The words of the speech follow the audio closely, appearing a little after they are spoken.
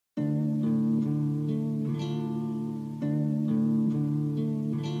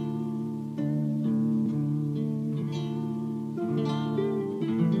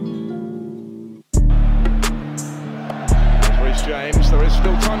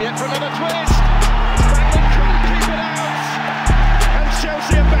time yet for another twist. Franklin couldn't keep it out. And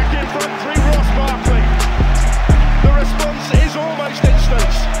Chelsea are back in front through Ross Barkley. The response is almost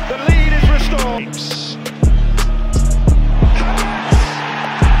instant. The lead is restored.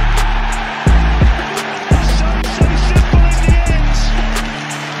 So simple in the end.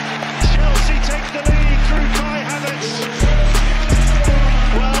 Chelsea take the lead through Kai Havertz.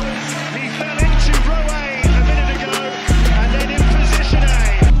 Well, he fell into row A a minute ago, and then in position A.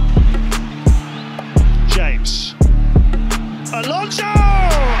 James. Alonso!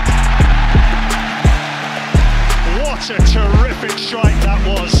 What a terrific strike that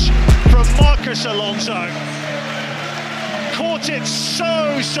was from Marcus Alonso. Caught it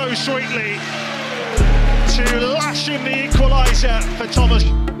so sweetly to lash in the equaliser for Thomas.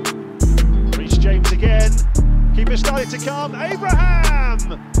 Reece James again. Keeper started to come. Abraham!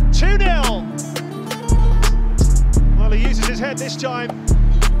 2-0. Well, he uses his head this time.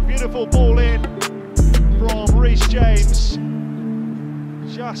 Beautiful ball in from Reece James.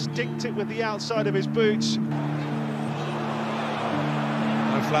 Just dinked it with the outside of his boots.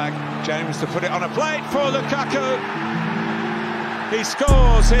 No flag. James to put it on a plate for Lukaku. He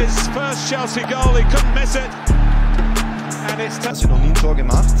scores his first Chelsea goal. He couldn't miss it. And it's... Hast du noch nie ein Tor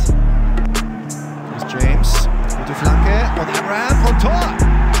gemacht? Das ist James. Gute Flanke. Und Abraham und Tor.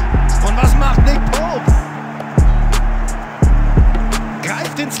 Und was macht Nick Pope?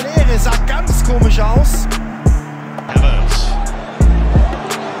 Greift ins Leere. Sah ganz komisch aus. Havertz.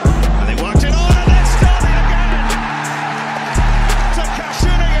 And they worked it on and then started again. To cash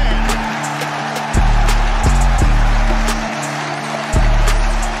in again.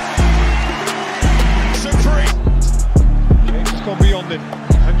 Supreme. James has gone beyond him.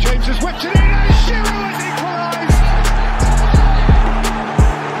 And James has whipped it in and Giroud has equalised.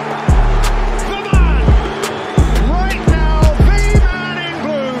 The man. Right now, the man in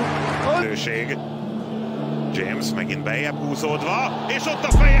blue. James megint bejjebb húzódva, és ott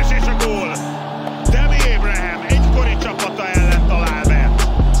a fejes és a gól. Demi Abraham egykori csapata ellen talál be.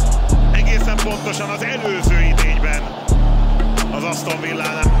 Egészen pontosan az előző idényben az Aston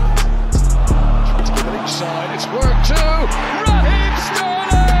Villánál. It's worked too. Raheem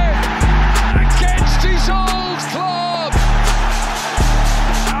Sterling against his old club.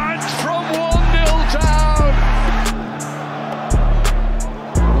 And from 1-0 down.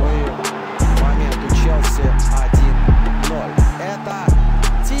 Момент у Челси 1-0. Это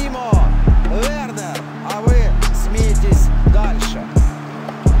Тимо Вернер, а вы смеетесь дальше.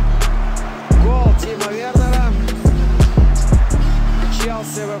 Гол Тимо Вернера.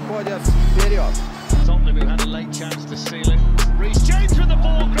 Челси выходит вперед. Tottenham, who had a late chance to seal it. Reece James with the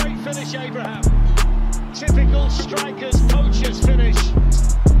ball, great finish, Abraham. Typical strikers, poachers finish.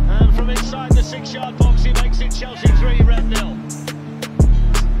 And from inside the 6-yard box, he makes it Chelsea 3, Red 0.